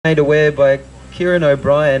made aware by Ciaran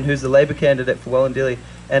O'Brien, who's the Labor candidate for Wollondilly,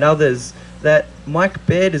 and others, that Mike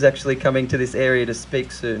Baird is actually coming to this area to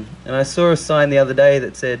speak soon. And I saw a sign the other day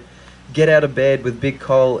that said, "Get out of bed with big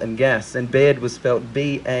coal and gas," and Baird was spelt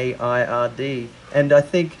B-A-I-R-D. And I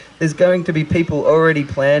think there's going to be people already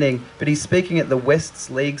planning, but he's speaking at the Wests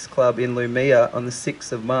Leagues Club in Lumia on the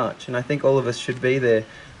 6th of March, and I think all of us should be there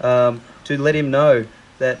to let him know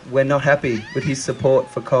that we're not happy with his support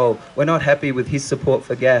for coal. We're not happy with his support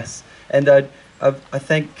for gas. And I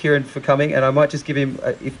thank Ciaran for coming, and I might just give him,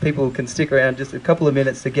 if people can stick around, just a couple of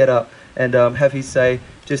minutes to get up and have his say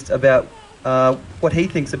just about what he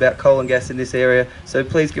thinks about coal and gas in this area. So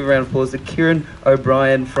please give a round of applause to Ciaran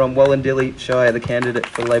O'Brien from Wollondilly Shire, the candidate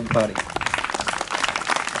for the Labor Party.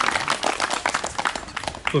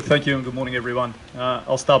 Look, thank you and good morning everyone.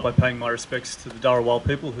 I'll start by paying my respects to the Darawal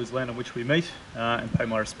people whose land on which we meet and pay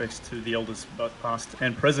my respects to the elders both past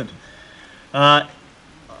and present. I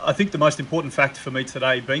think the most important fact for me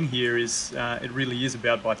today being here is it really is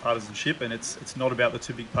about bipartisanship, and it's not about the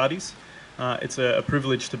two big parties. It's a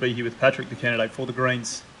privilege to be here with Patrick, the candidate for the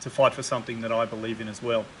Greens, to fight for something that I believe in as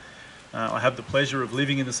well. I have the pleasure of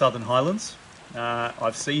living in the Southern Highlands.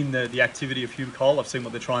 I've seen the activity of Hume Coal. I've seen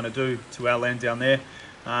what they're trying to do to our land down there.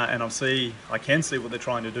 And I can see what they're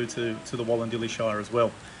trying to do to the Wollondilly Shire as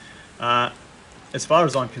well. As far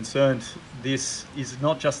as I'm concerned, this is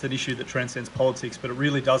not just an issue that transcends politics, but it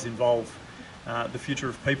really does involve the future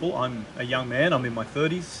of people. I'm a young man, I'm in my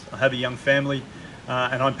 30s, I have a young family,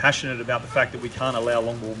 and I'm passionate about the fact that we can't allow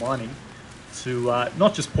longwall mining to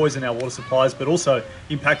not just poison our water supplies, but also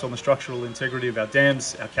impact on the structural integrity of our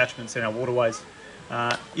dams, our catchments and our waterways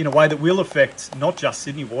in a way that will affect not just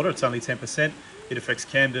Sydney water, it's only 10%, it affects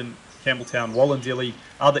Camden, Campbelltown, Wollondilly,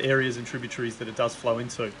 other areas and tributaries that it does flow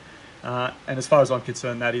into. And as far as I'm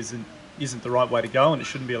concerned, that isn't the right way to go, and it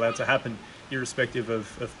shouldn't be allowed to happen irrespective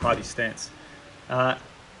of party stance.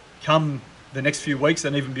 Come the next few weeks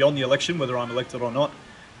and even beyond the election, whether I'm elected or not,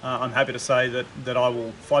 I'm happy to say that I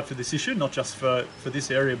will fight for this issue, not just for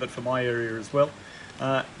this area, but for my area as well.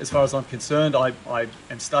 As far as I'm concerned, I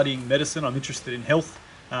am studying medicine. I'm interested in health,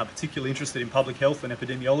 particularly interested in public health and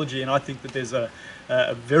epidemiology, and I think that there's a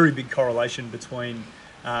very big correlation between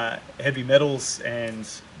heavy metals and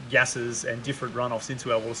gases and different runoffs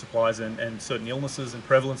into our water supplies and certain illnesses and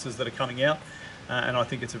prevalences that are coming out. And I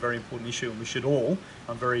think it's a very important issue, and we should all,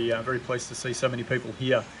 I'm very pleased to see so many people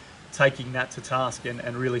here taking that to task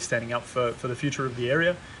and really standing up for the future of the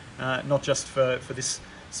area, not just for this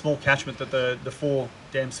small catchment that the 4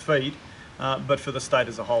 dams feed, but for the state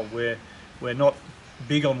as a whole. We're not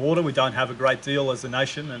big on water, we don't have a great deal as a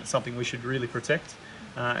nation, and it's something we should really protect.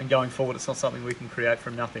 And going forward, it's not something we can create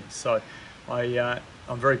from nothing. So I'm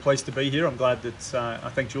very pleased to be here. I'm glad that I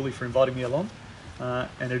thank Julie for inviting me along.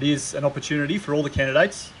 And it is an opportunity for all the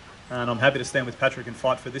candidates, and I'm happy to stand with Patrick and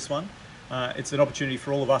fight for this one. It's an opportunity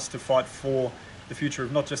for all of us to fight for the future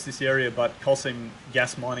of not just this area, but coal seam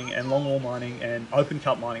gas mining and longwall mining and open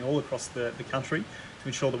cut mining all across the country to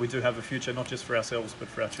ensure that we do have a future, not just for ourselves, but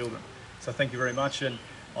for our children. So thank you very much, and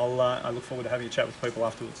I look forward to having a chat with people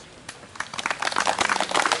afterwards.